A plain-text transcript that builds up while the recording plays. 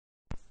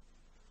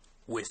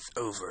with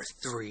over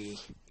 3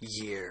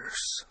 years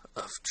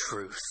of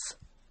truth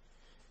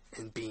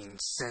and being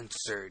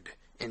censored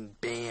and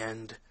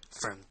banned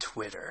from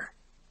Twitter.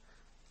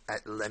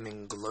 At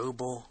Lemon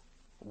Global,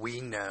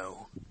 we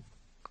know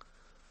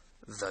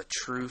the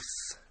truth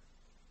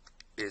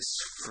is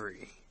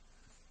free.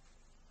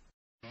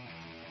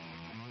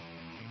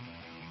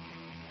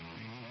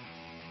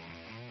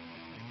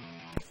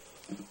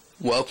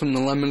 Welcome to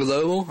Lemon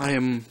Global. I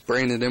am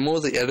Brandon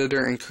Immel, the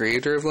editor and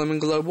creator of Lemon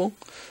Global.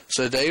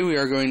 So today we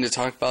are going to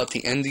talk about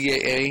the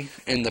NDAA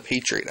and the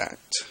Patriot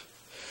Act.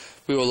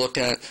 We will look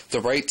at the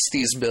rights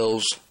these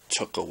bills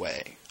took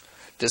away.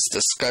 This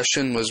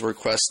discussion was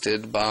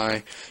requested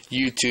by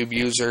YouTube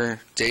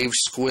user Dave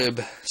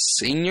Squibb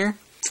Sr.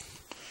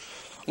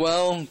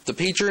 Well, the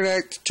Patriot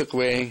Act took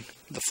away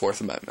the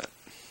Fourth Amendment.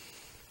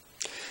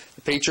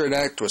 The Patriot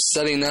Act was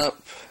setting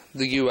up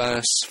the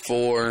U.S.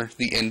 for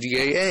the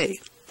NDAA,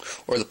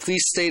 or the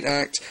Police State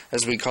Act,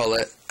 as we call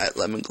it at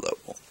Lemon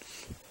Global.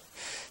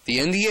 The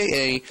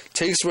NDAA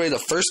takes away the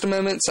First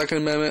Amendment, Second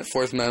Amendment,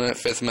 Fourth Amendment,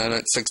 Fifth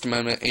Amendment, Sixth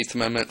Amendment, Eighth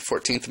Amendment,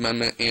 14th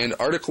Amendment, and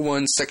Article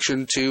 1,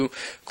 Section 2,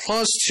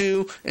 Clause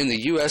 2 in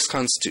the U.S.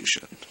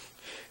 Constitution.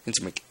 And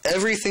to make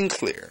everything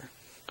clear,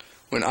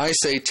 when I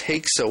say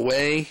takes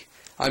away,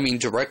 I mean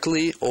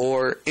directly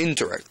or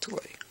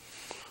indirectly.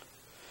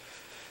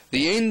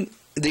 The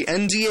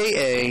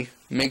NDAA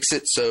makes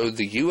it so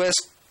the U.S.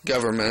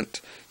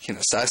 government can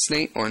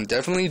assassinate or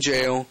indefinitely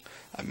jail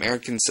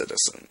American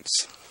citizens.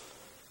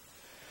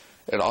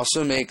 It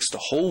also makes the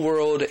whole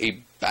world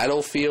a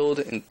battlefield,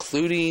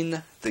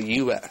 including the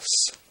U.S.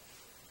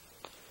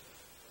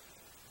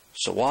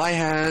 So why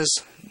has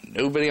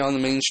nobody on the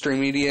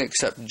mainstream media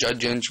except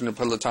Judge Andrew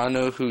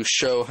Napolitano, whose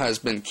show has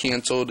been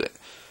canceled,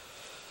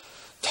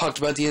 talked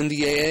about the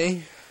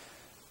NDAA?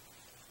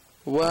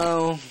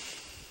 Well,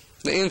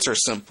 the answer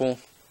is simple.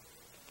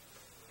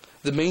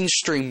 The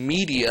mainstream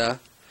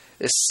media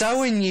is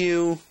selling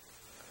you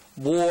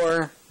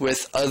war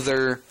with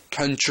other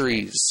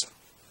countries,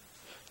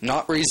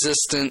 not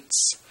resistance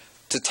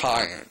to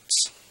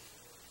tyrants.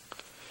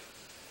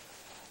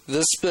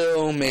 This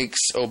bill makes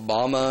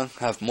Obama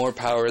have more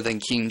power than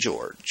King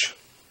George.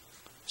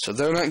 So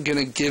they're not going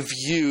to give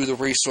you the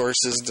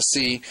resources to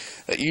see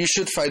that you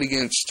should fight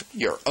against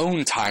your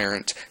own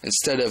tyrant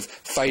instead of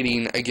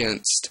fighting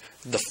against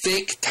the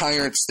fake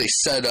tyrants they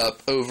set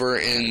up over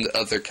in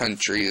other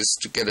countries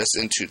to get us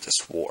into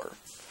this war.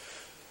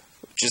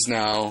 Which is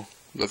now,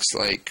 looks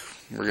like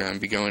we're going to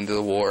be going to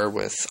the war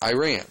with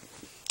Iran.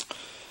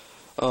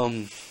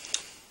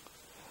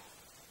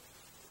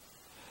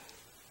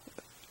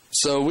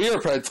 So we are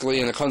practically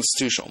in a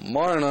constitutional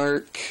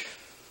monarch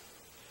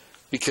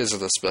because of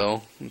this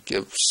bill. It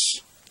gives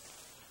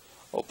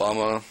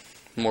Obama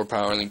more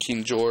power than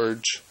King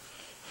George,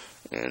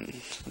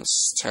 and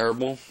it's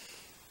terrible.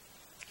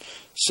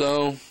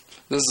 So,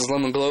 this is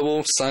Lemon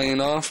Global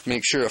signing off.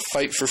 Make sure to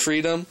fight for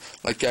freedom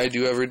like I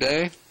do every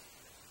day.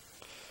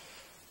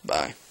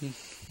 Bye.